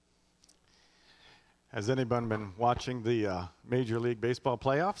Has anyone been watching the Major League Baseball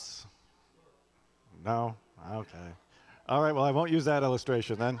playoffs? No? Okay. All right, well, I won't use that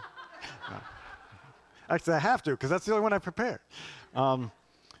illustration then. No. Actually, I have to, because that's the only one I prepared.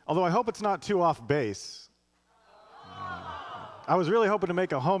 Although I hope it's not too off base. I was really hoping to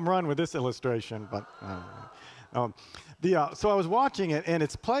make a home run with this illustration, but so I was watching it, and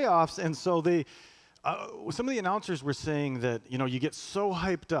it's playoffs, and so some of the announcers were saying that, you get so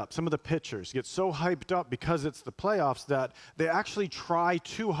hyped up, some of the pitchers get so hyped up because it's the playoffs that they actually try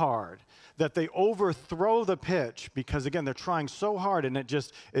too hard, that they overthrow the pitch because, again, they're trying so hard and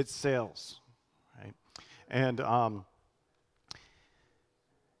it sails, right? And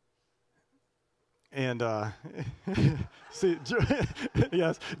see,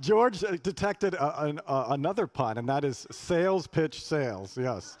 yes, George detected another pun, and that is sales pitch sales.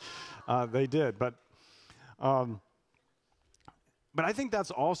 Yes, they did, but I think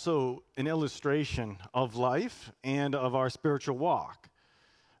that's also an illustration of life and of our spiritual walk.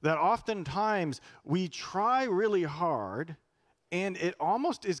 That oftentimes we try really hard, and it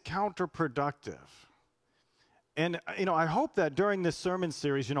almost is counterproductive. And, I hope that during this sermon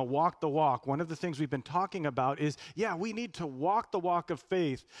series, Walk the Walk, one of the things we've been talking about is, we need to walk the walk of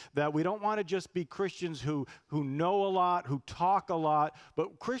faith, that we don't want to just be Christians who know a lot, who talk a lot,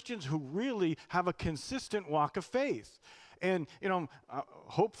 but Christians who really have a consistent walk of faith. And,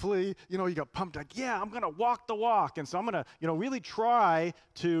 hopefully, you got pumped like, I'm going to walk the walk. And so I'm going to, really try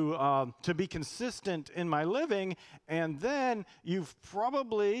to be consistent in my living. And then you've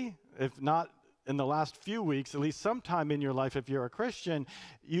probably, if not in the last few weeks, at least sometime in your life, if you're a Christian,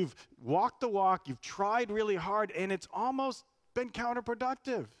 you've walked the walk, you've tried really hard, and it's almost been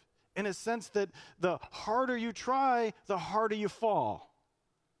counterproductive in a sense that the harder you try, the harder you fall.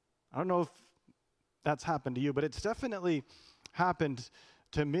 I don't know if that's happened to you, but it's definitely happened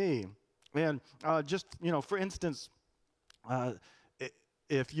to me. And just, for instance,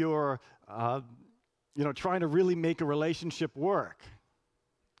 if you're, trying to really make a relationship work,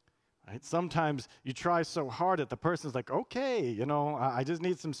 right? Sometimes you try so hard that the person's like, okay, I just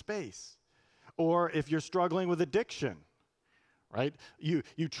need some space. Or if you're struggling with addiction, right? You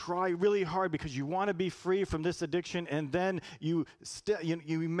try really hard because you want to be free from this addiction, and then you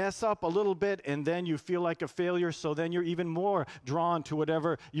mess up a little bit, and then you feel like a failure, so then you're even more drawn to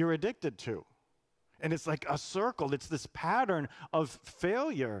whatever you're addicted to. And it's like a circle. It's this pattern of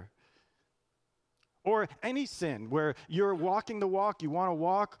failure. Or any sin where you're walking the walk, you want to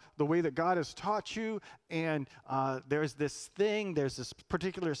walk the way that God has taught you, and there's this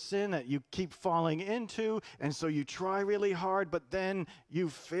particular sin that you keep falling into, and so you try really hard, but then you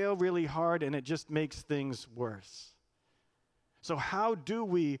fail really hard, and it just makes things worse. So how do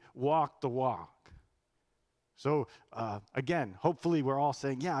we walk the walk? So again, hopefully we're all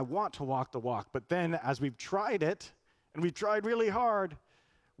saying, I want to walk the walk, but then as we've tried it, and we've tried really hard,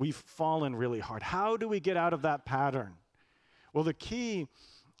 we've fallen really hard. How do we get out of that pattern? Well, the key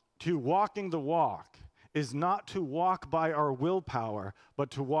to walking the walk is not to walk by our willpower, but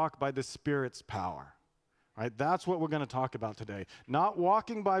to walk by the Spirit's power. Right? That's what we're going to talk about today. Not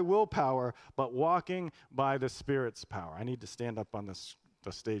walking by willpower, but walking by the Spirit's power. I need to stand up on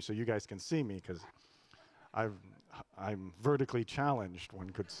the stage so you guys can see me, because I'm vertically challenged,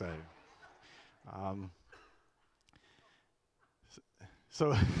 one could say.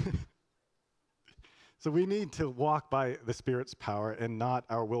 So we need to walk by the Spirit's power and not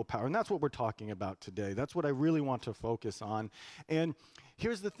our willpower. And that's what we're talking about today. That's what I really want to focus on. And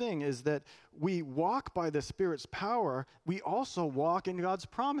here's the thing, is that we walk by the Spirit's power. We also walk in God's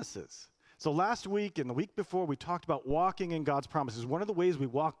promises. So last week and the week before, we talked about walking in God's promises. One of the ways we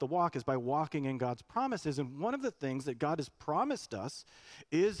walk the walk is by walking in God's promises. And one of the things that God has promised us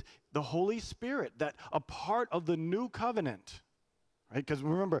is the Holy Spirit, that a part of the new covenant. Right? Because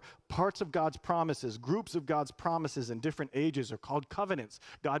remember, parts of God's promises, groups of God's promises in different ages are called covenants.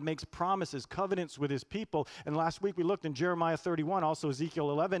 God makes promises, covenants with his people. And last week we looked in Jeremiah 31, also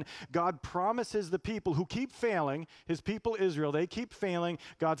Ezekiel 11. God promises the people who keep failing, his people Israel, they keep failing.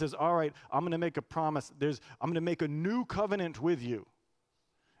 God says, all right, I'm going to make a promise. I'm going to make a new covenant with you.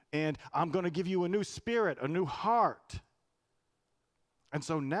 And I'm going to give you a new spirit, a new heart. And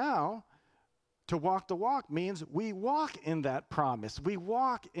so now, to walk the walk means we walk in that promise. We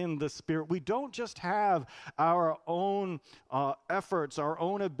walk in the Spirit. We don't just have our own efforts, our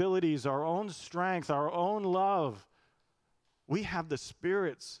own abilities, our own strength, our own love. We have the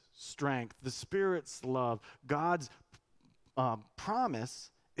Spirit's strength, the Spirit's love. God's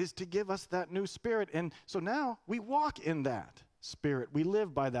promise is to give us that new spirit. And so now we walk in that Spirit. We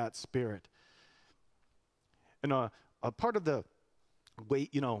live by that Spirit. And a part of the way,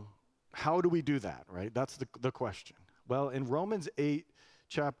 how do we do that, right? That's the question. Well, in Romans 8,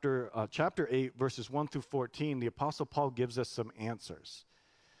 chapter 8, verses 1 through 14, the Apostle Paul gives us some answers.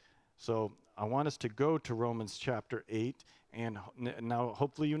 So I want us to go to Romans chapter 8, and now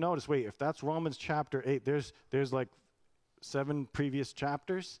hopefully you notice, wait, if that's Romans chapter 8, there's like 7 previous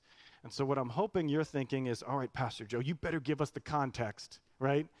chapters. And so what I'm hoping you're thinking is, all right, Pastor Joe, you better give us the context,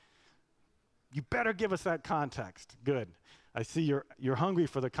 right? You better give us that context. Good. I see you're hungry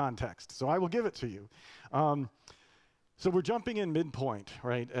for the context, so I will give it to you. So we're jumping in midpoint,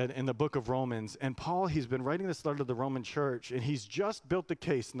 right, in the book of Romans. And Paul, he's been writing this letter to the Roman church, and he's just built the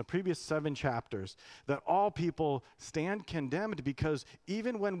case in the previous 7 chapters that all people stand condemned because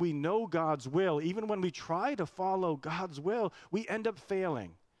even when we know God's will, even when we try to follow God's will, we end up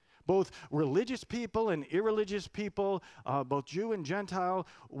failing. Both religious people and irreligious people, both Jew and Gentile,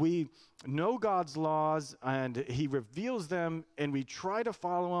 we know God's laws, and he reveals them, and we try to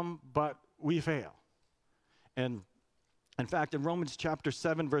follow them, but we fail. And in fact, in Romans chapter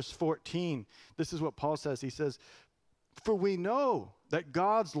 7, verse 14, this is what Paul says. He says, "For we know that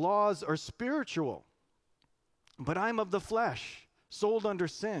God's laws are spiritual, but I'm of the flesh, sold under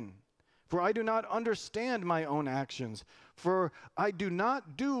sin. For I do not understand my own actions. For I do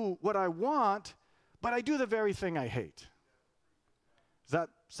not do what I want, but I do the very thing I hate." Does that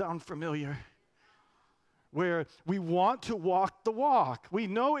sound familiar? Where we want to walk the walk. We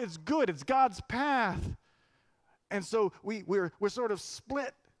know it's good. It's God's path. And so we're sort of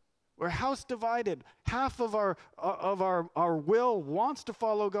split. We're house divided. Half of our will wants to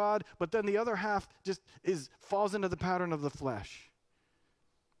follow God, but then the other half just falls into the pattern of the flesh.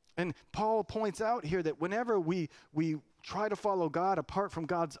 And Paul points out here that whenever we try to follow God apart from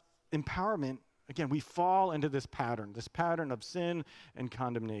God's empowerment, again, we fall into this pattern of sin and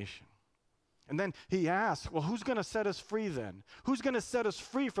condemnation. And then he asks, well, who's going to set us free then? Who's going to set us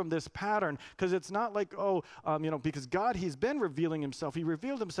free from this pattern? Because it's not like, because God, he's been revealing himself. He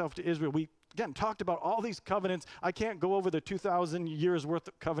revealed himself to Israel. We, again, talked about all these covenants. I can't go over the 2,000 years worth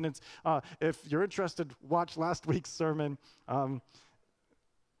of covenants. If you're interested, watch last week's sermon.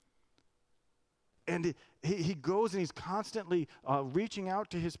 And he goes and he's constantly reaching out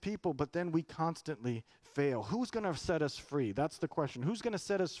to his people, but then we constantly fail. Who's going to set us free? That's the question. Who's going to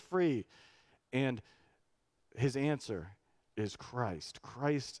set us free? And his answer is Christ.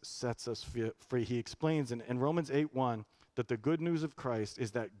 Christ sets us free. He explains in Romans 8:1 that the good news of Christ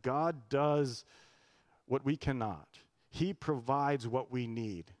is that God does what we cannot. He provides what we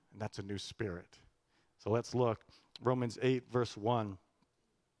need, and that's a new spirit. So let's look. Romans 8, verse 1.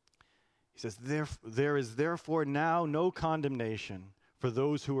 He says, there is therefore now no condemnation for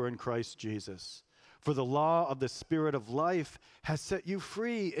those who are in Christ Jesus. For the law of the Spirit of life has set you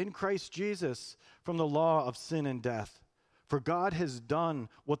free in Christ Jesus from the law of sin and death. For God has done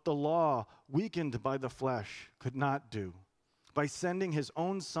what the law, weakened by the flesh, could not do. By sending his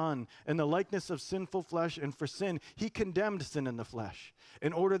own Son in the likeness of sinful flesh, and for sin, he condemned sin in the flesh,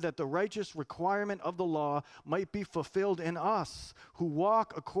 in order that the righteous requirement of the law might be fulfilled in us, who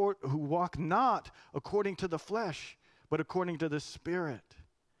walk not according to the flesh, but according to the Spirit.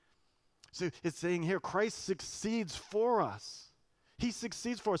 So it's saying here, Christ succeeds for us. He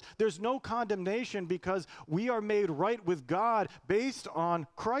succeeds for us. There's no condemnation because we are made right with God based on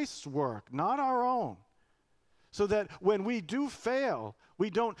Christ's work, not our own. So that when we do fail, we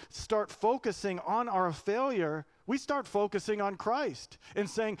don't start focusing on our failure. We start focusing on Christ and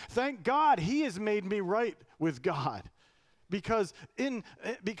saying, thank God he has made me right with God. Because in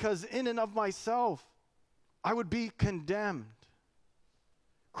and of myself, I would be condemned.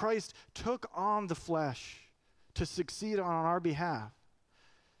 Christ took on the flesh to succeed on our behalf,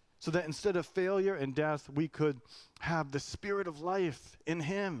 so that instead of failure and death, we could have the Spirit of life in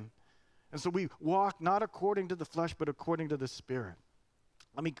him. And so we walk not according to the flesh, but according to the Spirit.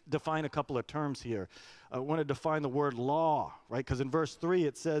 Let me define a couple of terms here. I want to define the word law, right? Because in verse 3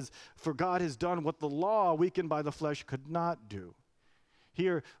 it says, for God has done what the law, weakened by the flesh, could not do.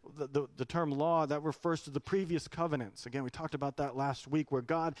 Here, the term law, that refers to the previous covenants. Again, we talked about that last week, where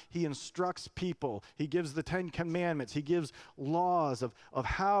God, he instructs people. He gives the 10 Commandments. He gives laws of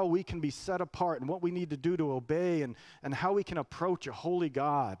how we can be set apart and what we need to do to obey, and how we can approach a holy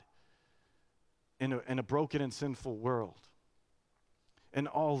God in a broken and sinful world. And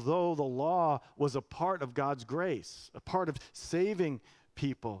although the law was a part of God's grace, a part of saving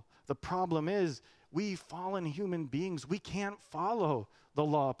people, the problem is we fallen human beings, we can't follow the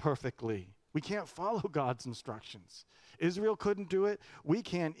law perfectly. We can't follow God's instructions. Israel couldn't do it. We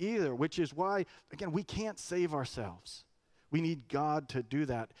can't either, which is why, again, we can't save ourselves. We need God to do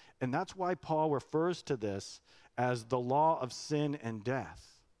that. And that's why Paul refers to this as the law of sin and death.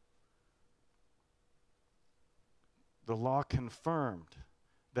 the law confirmed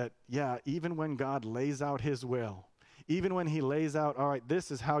that, yeah, even when God lays out his will, even when he lays out, all right,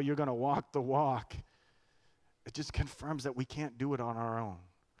 this is how you're going to walk the walk, it just confirms that we can't do it on our own.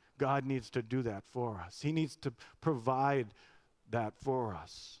 God needs to do that for us. He needs to provide that for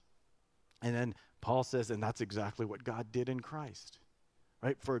us. And then Paul says, and that's exactly what God did in Christ.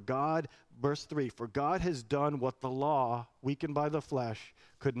 Right? For God, verse 3, for God has done what the law, weakened by the flesh,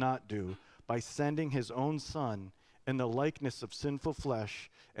 could not do by sending his own Son in the likeness of sinful flesh,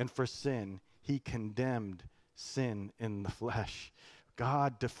 and for sin, he condemned sin in the flesh.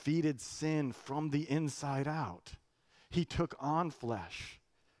 God defeated sin from the inside out. He took on flesh,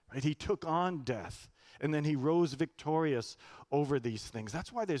 right? He took on death, and then he rose victorious over these things.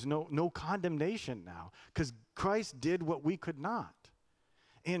 That's why there's no condemnation now, because Christ did what we could not.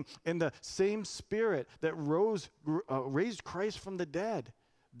 And the same Spirit that raised Christ from the dead,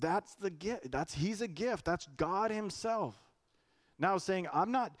 that's the gift. He's a gift. That's God himself. Now saying,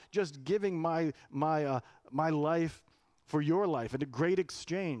 I'm not just giving my life for your life in a great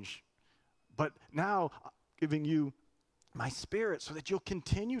exchange, but now giving you my Spirit so that you'll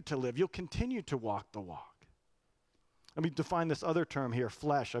continue to live. You'll continue to walk the walk. Let me define this other term here,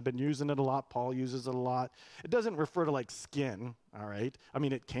 flesh. I've been using it a lot. Paul uses it a lot. It doesn't refer to like skin, all right? I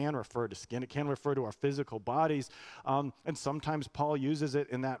mean, it can refer to skin. It can refer to our physical bodies. And sometimes Paul uses it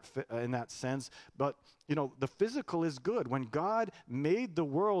in that sense. But, you know, the physical is good. When God made the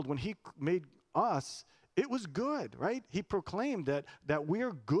world, when he made us, it was good, right? He proclaimed that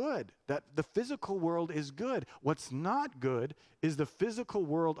we're good, that the physical world is good. What's not good is the physical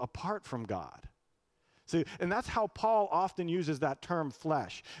world apart from God. See, and that's how Paul often uses that term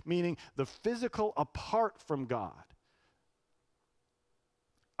flesh, meaning the physical apart from God.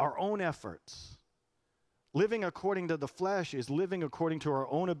 Our own efforts. Living according to the flesh is living according to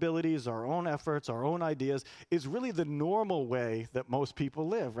our own abilities, our own efforts, our own ideas, is really the normal way that most people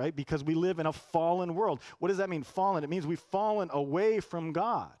live, right? Because we live in a fallen world. What does that mean, fallen? It means we've fallen away from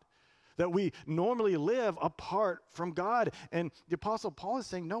God. That we normally live apart from God. And the Apostle Paul is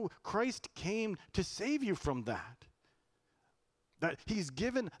saying, no, Christ came to save you from that. That he's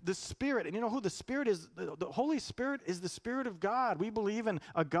given the Spirit. And you know who the Spirit is? The Holy Spirit is the Spirit of God. We believe in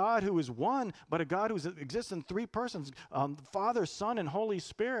a God who is one, but a God who exists in three persons, Father, Son, and Holy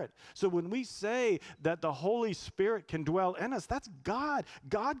Spirit. So when we say that the Holy Spirit can dwell in us, that's God.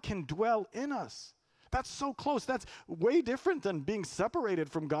 God can dwell in us. That's so close. That's way different than being separated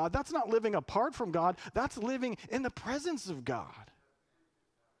from God. That's not living apart from God. That's living in the presence of God.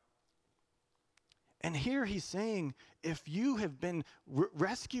 And here he's saying, if you have been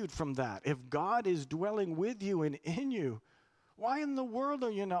rescued from that, if God is dwelling with you and in you, why in the world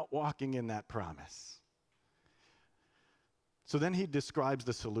are you not walking in that promise? So then he describes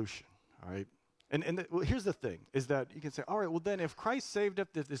the solution, all right? Well, here's the thing, is that you can say, all right, well then if Christ saved us,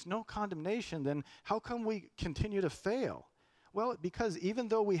 if there's no condemnation, then how come we continue to fail? Well, because even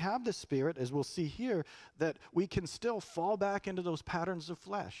though we have the Spirit, as we'll see here, that we can still fall back into those patterns of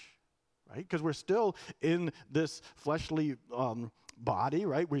flesh, right? Because we're still in this fleshly body,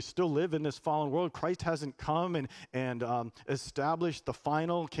 right? We still live in this fallen world. Christ hasn't come and established the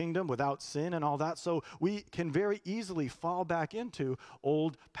final kingdom without sin and all that. So we can very easily fall back into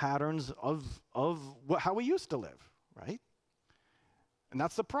old patterns of how we used to live, right? And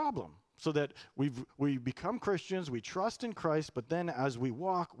that's the problem. So that we become Christians, we trust in Christ, but then as we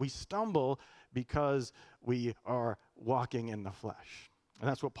walk, we stumble because we are walking in the flesh. And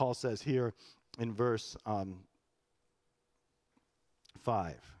that's what Paul says here in verse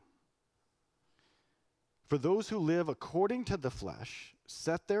 5. For those who live according to the flesh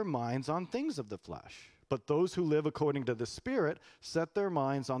set their minds on things of the flesh, but those who live according to the Spirit set their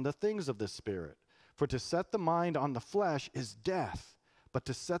minds on the things of the Spirit. For to set the mind on the flesh is death, but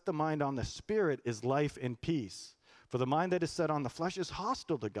to set the mind on the Spirit is life and peace. For the mind that is set on the flesh is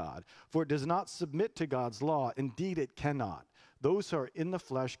hostile to God, for it does not submit to God's law. Indeed, it cannot. Those who are in the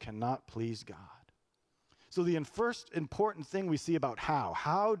flesh cannot please God. So the first important thing we see about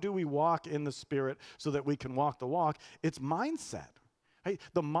how do we walk in the Spirit so that we can walk the walk? It's mindset. Right?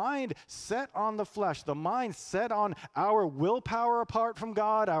 The mind set on the flesh, the mind set on our willpower apart from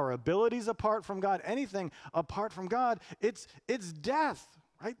God, our abilities apart from God, anything apart from God, it's death.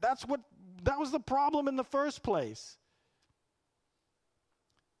 Right? That was the problem in the first place.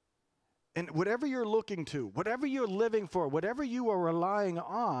 And whatever you're looking to, whatever you're living for, whatever you are relying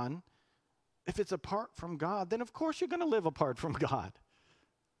on, if it's apart from God, then of course you're going to live apart from God,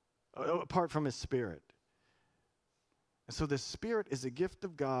 apart from His Spirit. And so the Spirit is a gift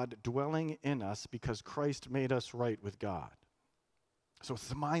of God dwelling in us because Christ made us right with God. So it's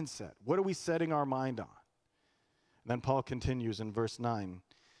the mindset. What are we setting our mind on? Then Paul continues in verse 9.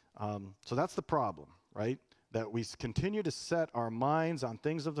 So that's the problem, right? That we continue to set our minds on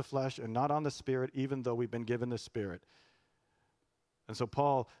things of the flesh and not on the Spirit, even though we've been given the Spirit. And so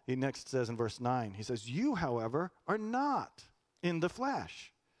Paul, he next says in verse 9, he says, you, however, are not in the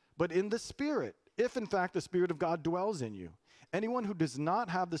flesh, but in the Spirit, if in fact the Spirit of God dwells in you. Anyone who does not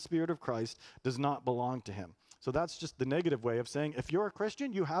have the Spirit of Christ does not belong to him. So that's just the negative way of saying, if you're a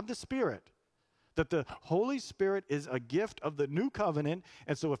Christian, you have the Spirit. That the Holy Spirit is a gift of the new covenant.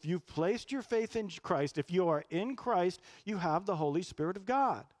 And so if you've placed your faith in Christ, if you are in Christ, you have the Holy Spirit of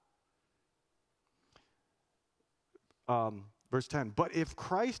God. Verse 10, but if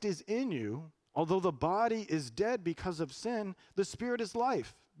Christ is in you, although the body is dead because of sin, the Spirit is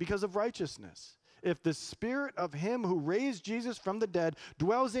life because of righteousness. If the Spirit of him who raised Jesus from the dead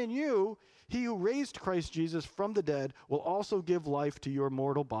dwells in you, he who raised Christ Jesus from the dead will also give life to your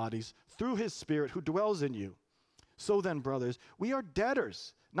mortal bodies through his Spirit who dwells in you. So then, brothers, we are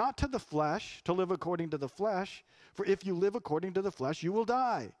debtors, not to the flesh, to live according to the flesh. For if you live according to the flesh, you will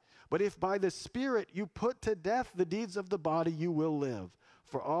die. But if by the Spirit you put to death the deeds of the body, you will live.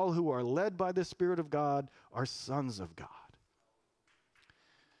 For all who are led by the Spirit of God are sons of God.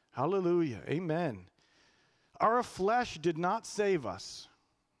 Hallelujah. Amen. Our flesh did not save us,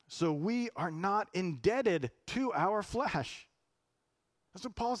 so we are not indebted to our flesh. That's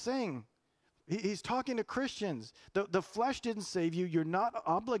what Paul's saying. He's talking to Christians. The flesh didn't save you. You're not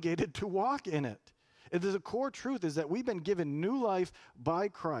obligated to walk in it. The core truth is that we've been given new life by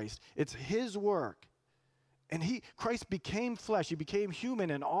Christ. It's his work. And Christ became flesh. He became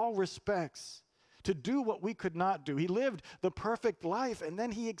human in all respects to do what we could not do. He lived the perfect life, and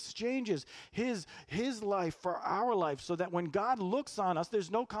then he exchanges his life for our life so that when God looks on us,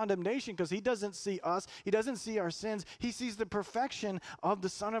 there's no condemnation because he doesn't see us. He doesn't see our sins. He sees the perfection of the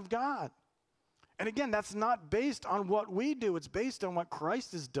Son of God. And again, that's not based on what we do. It's based on what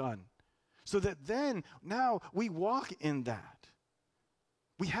Christ has done. So that then, now, we walk in that.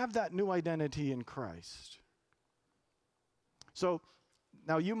 We have that new identity in Christ. So,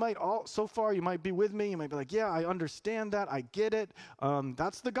 now you might so far you might be with me, you might be like, yeah, I understand that, I get it.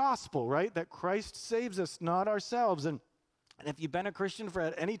 That's the gospel, right? That Christ saves us, not ourselves. And if you've been a Christian for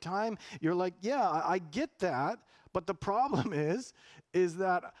at any time, you're like, yeah, I get that. But the problem is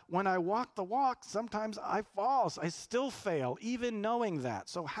that when I walk the walk, sometimes I fall. I still fail, even knowing that.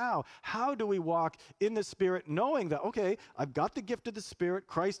 So how do we walk in the Spirit knowing that, okay, I've got the gift of the Spirit,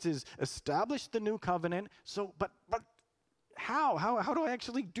 Christ has established the new covenant, so, but how do I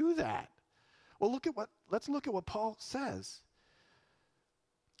actually do that? Well, let's look at what Paul says.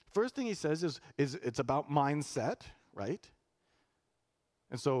 First thing he says is it's about mindset, right?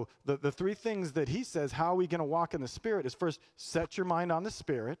 And so the three things that he says, how are we going to walk in the Spirit, is first, set your mind on the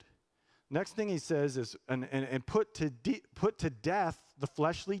Spirit. Next thing he says is, and put to death the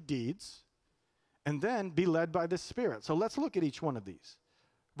fleshly deeds, and then be led by the Spirit. So let's look at each one of these.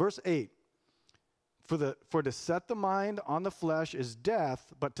 Verse 8, for to set the mind on the flesh is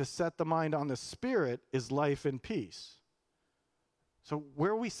death, but to set the mind on the Spirit is life and peace. So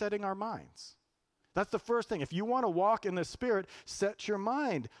where are we setting our minds? That's the first thing. If you want to walk in the Spirit, set your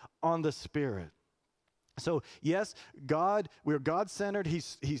mind on the Spirit. So yes, we're God-centered.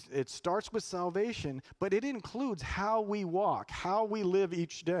 It starts with salvation, but it includes how we walk, how we live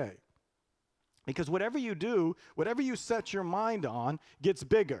each day. Because whatever you do, whatever you set your mind on gets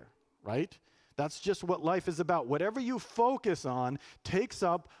bigger, right? That's just what life is about. Whatever you focus on takes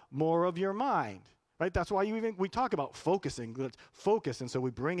up more of your mind, right? That's why we talk about focusing. Let's focus, and so we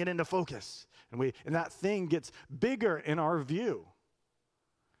bring it into focus, and that thing gets bigger in our view.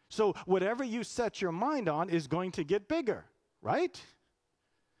 So whatever you set your mind on is going to get bigger, right?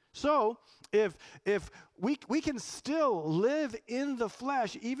 So if we can still live in the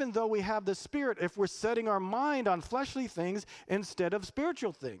flesh even though we have the Spirit, if we're setting our mind on fleshly things instead of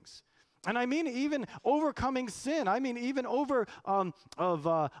spiritual things. And I mean even overcoming sin. I mean even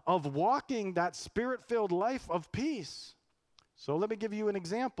of walking that Spirit-filled life of peace. So let me give you an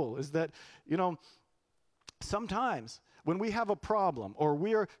example, is that, sometimes when we have a problem or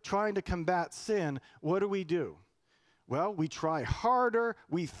we're trying to combat sin, what do? Well, we try harder.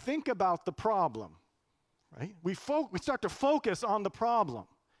 We think about the problem, right? We start to focus on the problem.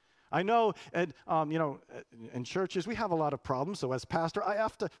 I know, in churches we have a lot of problems. So as pastor,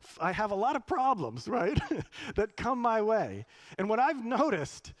 I have a lot of problems, right, that come my way. And what I've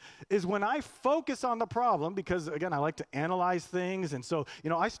noticed is when I focus on the problem, because again I like to analyze things, and so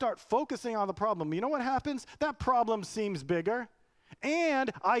I start focusing on the problem. You know what happens? That problem seems bigger, and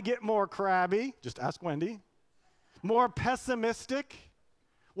I get more crabby. Just ask Wendy. More pessimistic,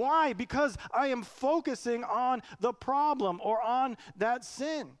 Why? Because I am focusing on the problem or on that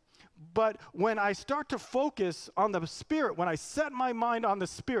sin. But when I start to focus on the Spirit, when I set my mind on the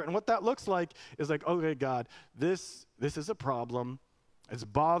Spirit, and what that looks like is like, okay, God, this is a problem. It's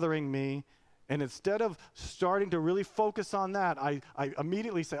bothering me. And instead of starting to really focus on that, I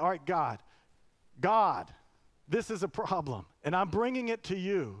immediately say, all right, God, this is a problem, and I'm bringing it to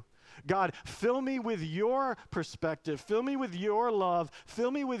you. God, fill me with your perspective, fill me with your love,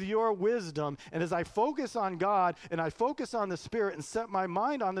 fill me with your wisdom. And as I focus on God and I focus on the Spirit and set my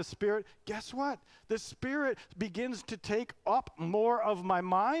mind on the Spirit, guess what? The Spirit begins to take up more of my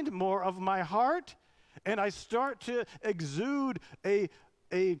mind, more of my heart, and I start to exude a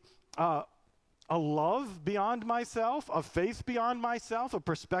love beyond myself, a faith beyond myself, a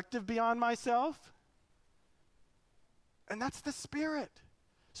perspective beyond myself. And that's the Spirit.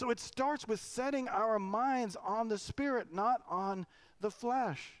 So it starts with setting our minds on the Spirit, not on the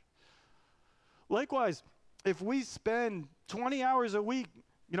flesh. Likewise, if we spend 20 hours a week,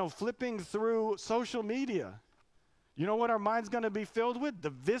 flipping through social media, you know what our mind's going to be filled with?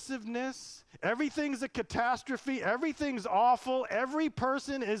 Divisiveness. Everything's a catastrophe. Everything's awful. Every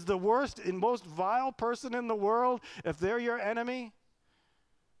person is the worst and most vile person in the world if they're your enemy.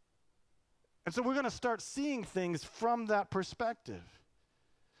 And so we're going to start seeing things from that perspective.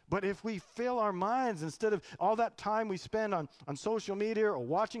 But if we fill our minds, instead of all that time we spend on social media or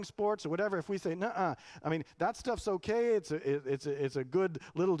watching sports or whatever, if we say, nuh-uh, that stuff's okay, it's a good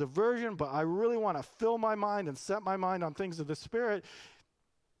little diversion, but I really want to fill my mind and set my mind on things of the Spirit,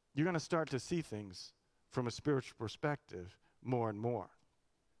 you're going to start to see things from a spiritual perspective more and more.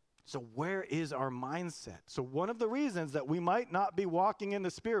 So where is our mindset? So one of the reasons that we might not be walking in the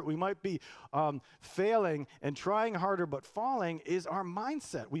Spirit, we might be failing and trying harder but falling, is our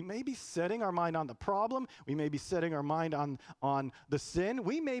mindset. We may be setting our mind on the problem. We may be setting our mind on the sin.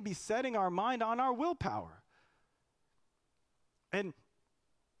 We may be setting our mind on our willpower. And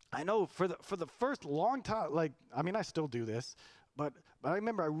I know for the first long time, I still do this, but I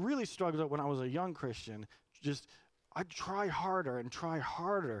remember I really struggled when I was a young Christian. I'd try harder and try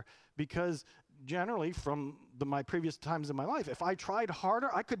harder because generally from my previous times in my life, if I tried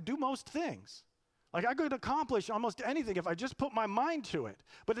harder, I could do most things. I could accomplish almost anything if I just put my mind to it.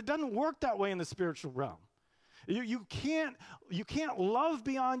 But it doesn't work that way in the spiritual realm. You can't love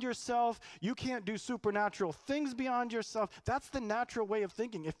beyond yourself. You can't do supernatural things beyond yourself. That's the natural way of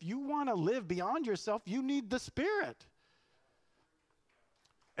thinking. If you want to live beyond yourself, you need the Spirit.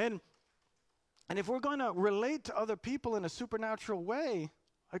 And if we're going to relate to other people in a supernatural way,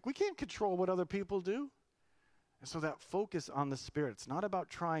 we can't control what other people do. And so that focus on the Spirit, it's not about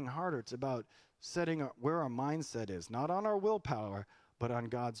trying harder. It's about setting where our mindset is, not on our willpower, but on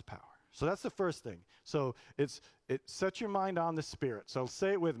God's power. So that's the first thing. So set your mind on the Spirit. So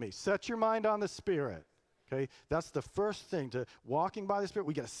say it with me. Set your mind on the Spirit. Okay? That's the first thing. To walking by the Spirit,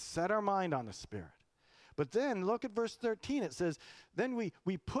 we got to set our mind on the Spirit. But then look at verse 13. It says, then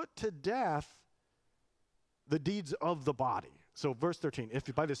we put to death the deeds of the body. So verse 13,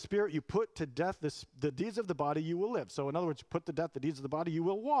 if by the Spirit you put to death the deeds of the body, you will live. So in other words, put to death the deeds of the body, you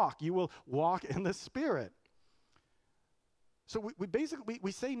will walk. You will walk in the Spirit. So we basically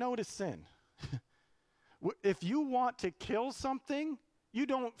say no to sin. If you want to kill something, you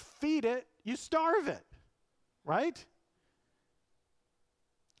don't feed it, you starve it, right?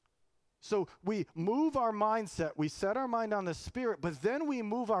 So we move our mindset, we set our mind on the Spirit, but then we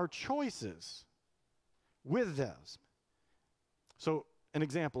move our choices with those. So an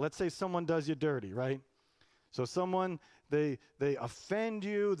example, let's say someone does you dirty, right? So someone, they offend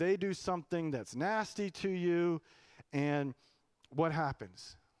you, they do something that's nasty to you, and what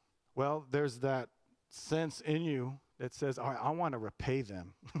happens? Well, there's that sense in you that says, all right, I want to repay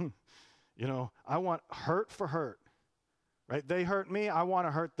them. I want hurt for hurt, right? They hurt me, I want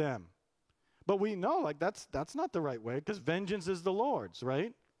to hurt them. But we know that's not the right way, because vengeance is the Lord's,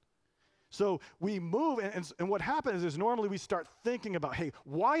 right? So we move, and what happens is normally we start thinking about, hey,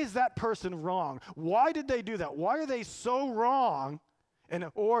 why is that person wrong? Why did they do that? Why are they so wrong?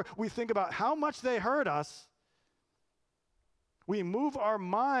 Or we think about how much they hurt us. We move our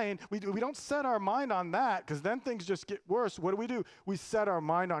mind. We don't set our mind on that, because then things just get worse. What do? We set our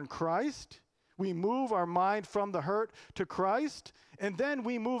mind on Christ. We move our mind from the hurt to Christ, and then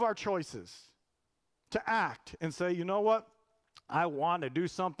we move our choices to act and say, you know what? I want to do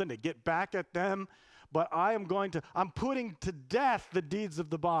something to get back at them, but I'm putting to death the deeds of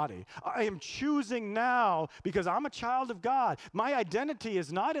the body. I am choosing now, because I'm a child of God. My identity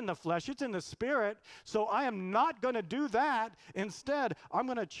is not in the flesh, it's in the Spirit, so I am not going to do that. Instead, I'm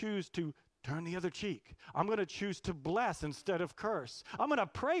going to choose to turn the other cheek. I'm going to choose to bless instead of curse. I'm going to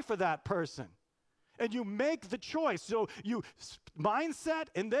pray for that person. And you make the choice. So you mindset,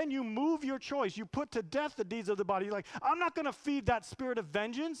 and then you move your choice. You put to death the deeds of the body. You're like, I'm not going to feed that spirit of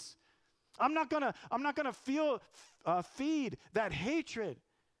vengeance. I'm not going to feed that hatred.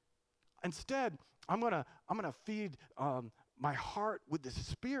 Instead, I'm going to feed my heart with the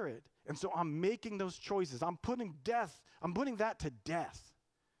Spirit. And so I'm making those choices. I'm putting that to death.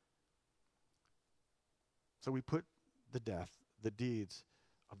 So we put the deeds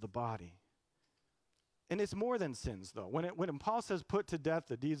of the body. And it's more than sins, though. When Paul says put to death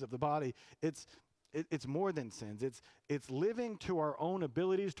the deeds of the body, it's more than sins. It's living to our own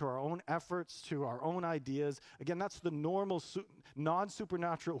abilities, to our own efforts, to our own ideas. Again, that's the normal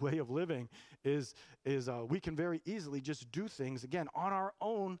non-supernatural way of living. Is we can very easily just do things again on our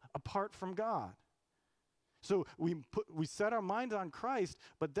own, apart from God. So we set our minds on Christ,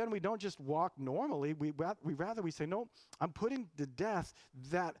 but then we don't just walk normally. We say, no, I'm putting to death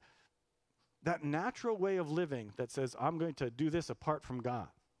that natural way of living that says, I'm going to do this apart from God.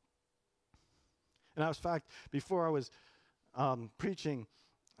 And in fact, before I was preaching,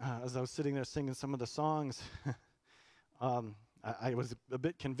 as I was sitting there singing some of the songs, I was a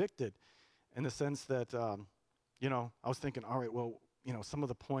bit convicted in the sense that, I was thinking, all right, well, some of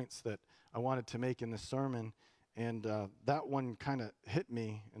the points that I wanted to make in this sermon, and that one kind of hit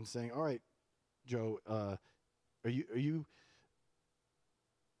me and saying, all right, Joe, are you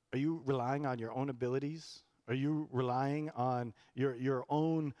relying on your own abilities? Are you relying on your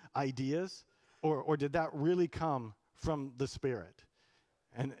own ideas? Or did that really come from the Spirit?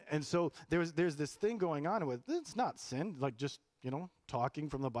 And so there's this thing going on with, it's not sin, like just, talking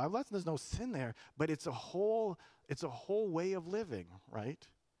from the Bible. There's no sin there, but it's a whole way of living, right?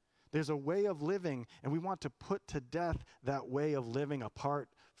 There's a way of living, and we want to put to death that way of living apart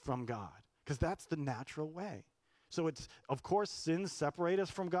from God, because that's the natural way. So it's, of course, sins separate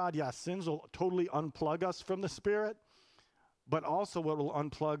us from God. Yeah, sins will totally unplug us from the Spirit. But also what will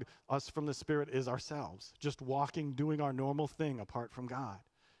unplug us from the Spirit is ourselves. Just walking, doing our normal thing apart from God.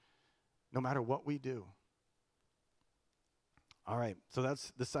 No matter what we do. All right, so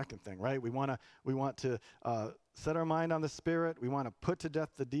that's the second thing, right? We want to set our mind on the Spirit. We want to put to death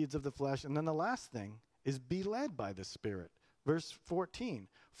the deeds of the flesh. And then the last thing is be led by the Spirit. Verse 14,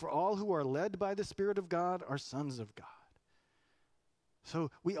 for all who are led by the Spirit of God are sons of God.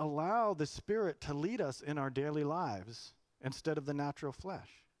 So we allow the Spirit to lead us in our daily lives instead of the natural flesh.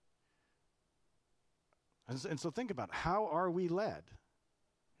 And so think about it. How are we led?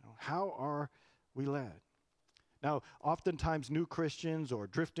 How are we led? Now, oftentimes new Christians or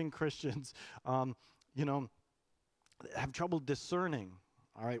drifting Christians, have trouble discerning.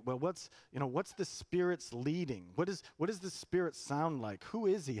 All right, well, what's the Spirit's leading? What does the Spirit sound like? Who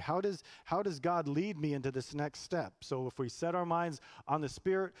is He? How does God lead me into this next step? So if we set our minds on the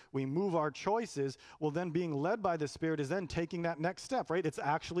Spirit, we move our choices, well, then being led by the Spirit is then taking that next step, right? It's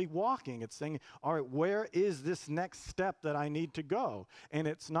actually walking. It's saying, all right, where is this next step that I need to go? And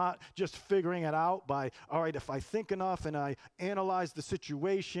it's not just figuring it out by, all right, if I think enough and I analyze the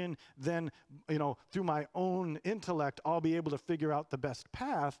situation, then, through my own intellect, I'll be able to figure out the best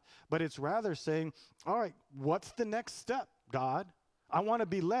path, but it's rather saying, all right, what's the next step, God? I want to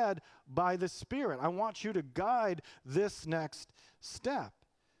be led by the Spirit. I want you to guide this next step.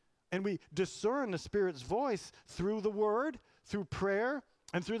 And we discern the Spirit's voice through the Word, through prayer,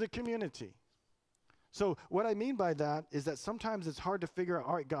 and through the community. So what I mean by that is that sometimes it's hard to figure out,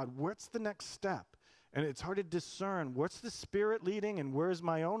 all right, God, what's the next step? And it's hard to discern what's the Spirit leading and where's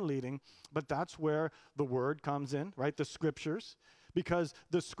my own leading, but that's where the Word comes in, right? The Scriptures. Because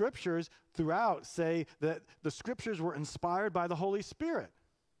the Scriptures throughout say that the Scriptures were inspired by the Holy Spirit.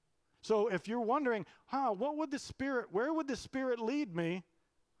 So if you're wondering, where would the Spirit lead me?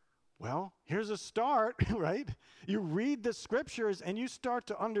 Well, here's a start, right? You read the Scriptures and you start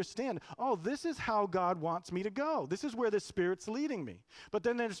to understand, this is how God wants me to go. This is where the Spirit's leading me. But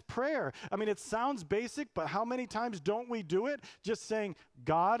then there's prayer. I mean, it sounds basic, but how many times don't we do it? Just saying,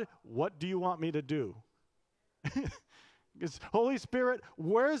 God, what do you want me to do? It's, Holy Spirit,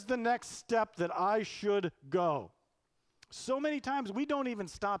 where's the next step that I should go? So many times we don't even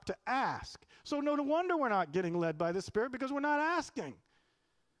stop to ask. So no wonder we're not getting led by the Spirit, because we're not asking.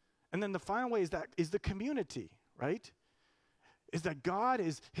 And then the final way is the community, right? Is that God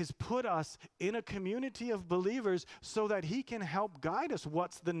has put us in a community of believers so that He can help guide us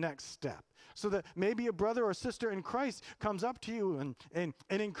what's the next step. So that maybe a brother or sister in Christ comes up to you and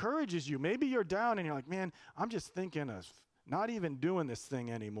encourages you. Maybe you're down and you're like, man, I'm just thinking of not even doing this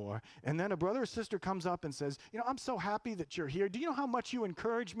thing anymore. And then a brother or sister comes up and says, I'm so happy that you're here. Do you know how much you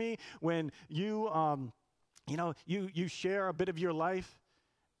encourage me when you share a bit of your life?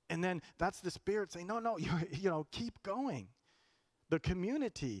 And then that's the Spirit saying, no, keep going. The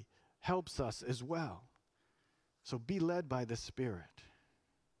community helps us as well. So be led by the Spirit.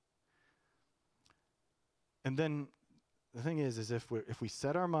 And then the thing is if we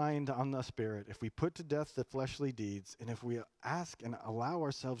set our mind on the Spirit, if we put to death the fleshly deeds, and if we ask and allow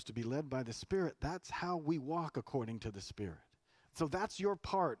ourselves to be led by the Spirit, that's how we walk according to the Spirit. So that's your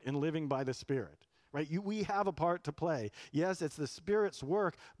part in living by the Spirit, right? We have a part to play. Yes, it's the Spirit's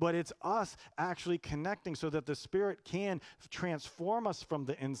work, but it's us actually connecting so that the Spirit can transform us from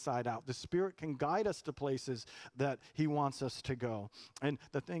the inside out. The Spirit can guide us to places that He wants us to go. And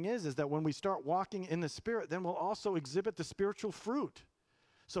the thing is that when we start walking in the Spirit, then we'll also exhibit the spiritual fruit.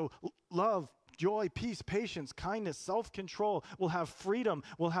 So love, joy, peace, patience, kindness, self-control. We'll have freedom.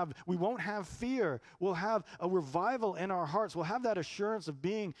 We won't have fear. We'll have a revival in our hearts. We'll have that assurance of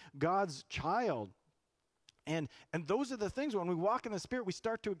being God's child. And those are the things, when we walk in the Spirit, we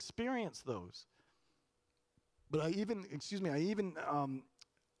start to experience those. But I even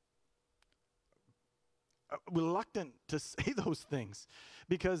reluctant to say those things,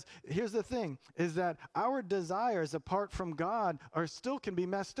 because here's the thing, is that our desires apart from God still can be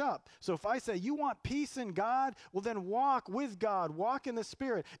messed up. So if I say, you want peace in God, well then walk with God, walk in the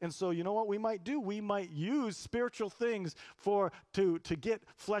Spirit. And so you know what we might do? We might use spiritual things to get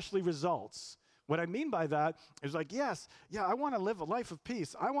fleshly results. What I mean by that is I want to live a life of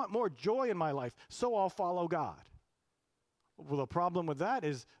peace. I want more joy in my life, so I'll follow God. Well, the problem with that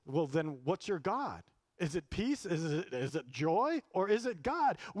is, well, then what's your God? Is it peace? Is it joy? Or is it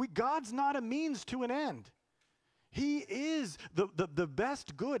God? God's not a means to an end. He is the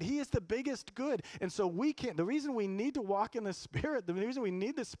best good. He is the biggest good. And so the reason we need to walk in the Spirit, the reason we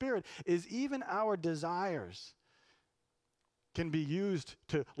need the Spirit is even our desires can be used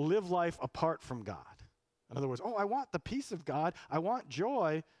to live life apart from God. In other words, I want the peace of God. I want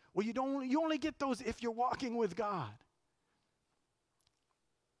joy. Well, you only get those if you're walking with God.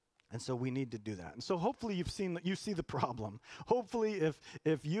 And so we need to do that. And so hopefully you see the problem. Hopefully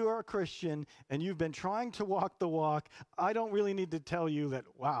if you're a Christian and you've been trying to walk the walk, I don't really need to tell you that,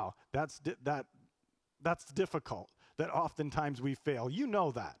 wow, that's difficult, that oftentimes we fail. You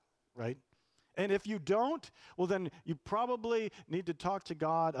know that, right? And if you don't, well, then you probably need to talk to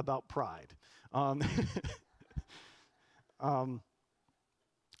God about pride.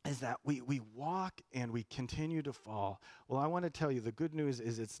 Is that we walk and we continue to fall. Well, I want to tell you, the good news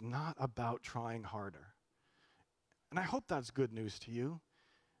is it's not about trying harder. And I hope that's good news to you,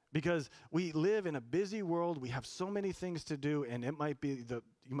 because we live in a busy world. We have so many things to do, and it might be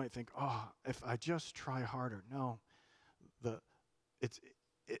you might think, if I just try harder. No,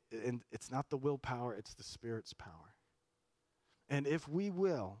 it's not the willpower, it's the Spirit's power. And if we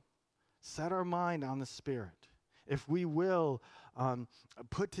will set our mind on the Spirit, if we will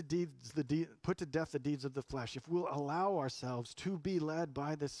put to death the deeds of the flesh, if we'll allow ourselves to be led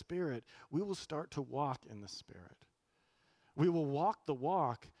by the Spirit, we will start to walk in the Spirit. We will walk the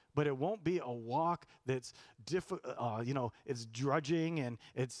walk, but it won't be a walk that's it's drudging and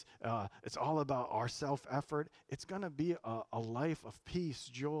it's all about our self-effort. It's going to be a life of peace,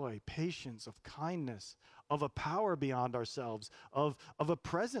 joy, patience, of kindness, of a power beyond ourselves, of a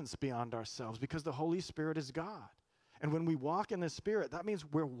presence beyond ourselves, because the Holy Spirit is God. And when we walk in the Spirit, that means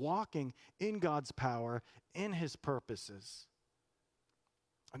we're walking in God's power, in His purposes.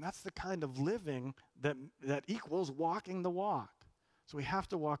 And that's the kind of living that equals walking the walk. So we have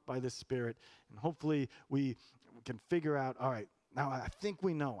to walk by the Spirit, and hopefully we can figure out, all right, now I think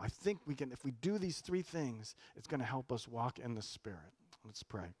we know. I think we can, if we do these three things, it's going to help us walk in the Spirit. Let's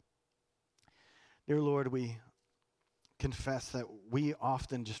pray. Dear Lord, we confess that we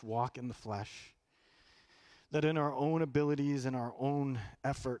often just walk in the flesh, that in our own abilities and our own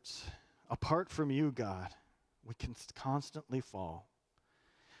efforts, apart from you, God, we can constantly fall.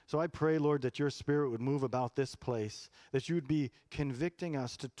 So I pray, Lord, that your Spirit would move about this place, that you would be convicting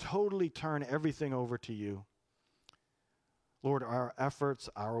us to totally turn everything over to you. Lord, our efforts,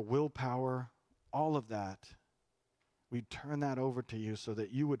 our willpower, all of that, we turn that over to you so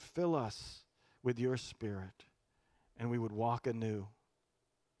that you would fill us with your Spirit and we would walk anew.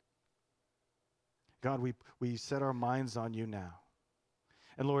 God, we set our minds on you now.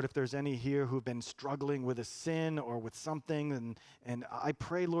 And Lord, if there's any here who've been struggling with a sin or with something, and I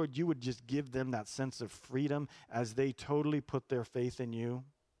pray, Lord, you would just give them that sense of freedom as they totally put their faith in you.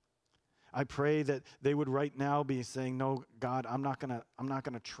 I pray that they would right now be saying, no, God, I'm not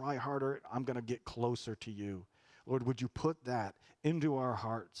gonna try harder. I'm gonna get closer to you. Lord, would you put that into our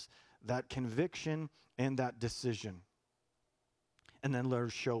hearts, that conviction and that decision? And then,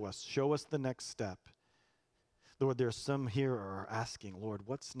 Lord, show us the next step. Lord, there's some here who are asking, Lord,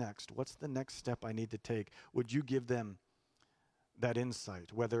 what's next? What's the next step I need to take? Would you give them that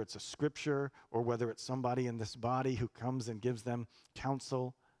insight, whether it's a scripture or whether it's somebody in this body who comes and gives them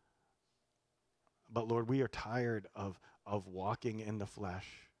counsel? But Lord, we are tired of walking in the flesh.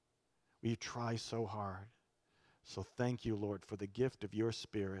 We try so hard. So thank you, Lord, for the gift of your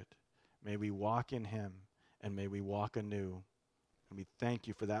Spirit. May we walk in him, and may we walk anew. And we thank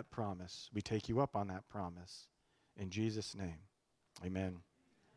you for that promise. We take you up on that promise. In Jesus' name, amen.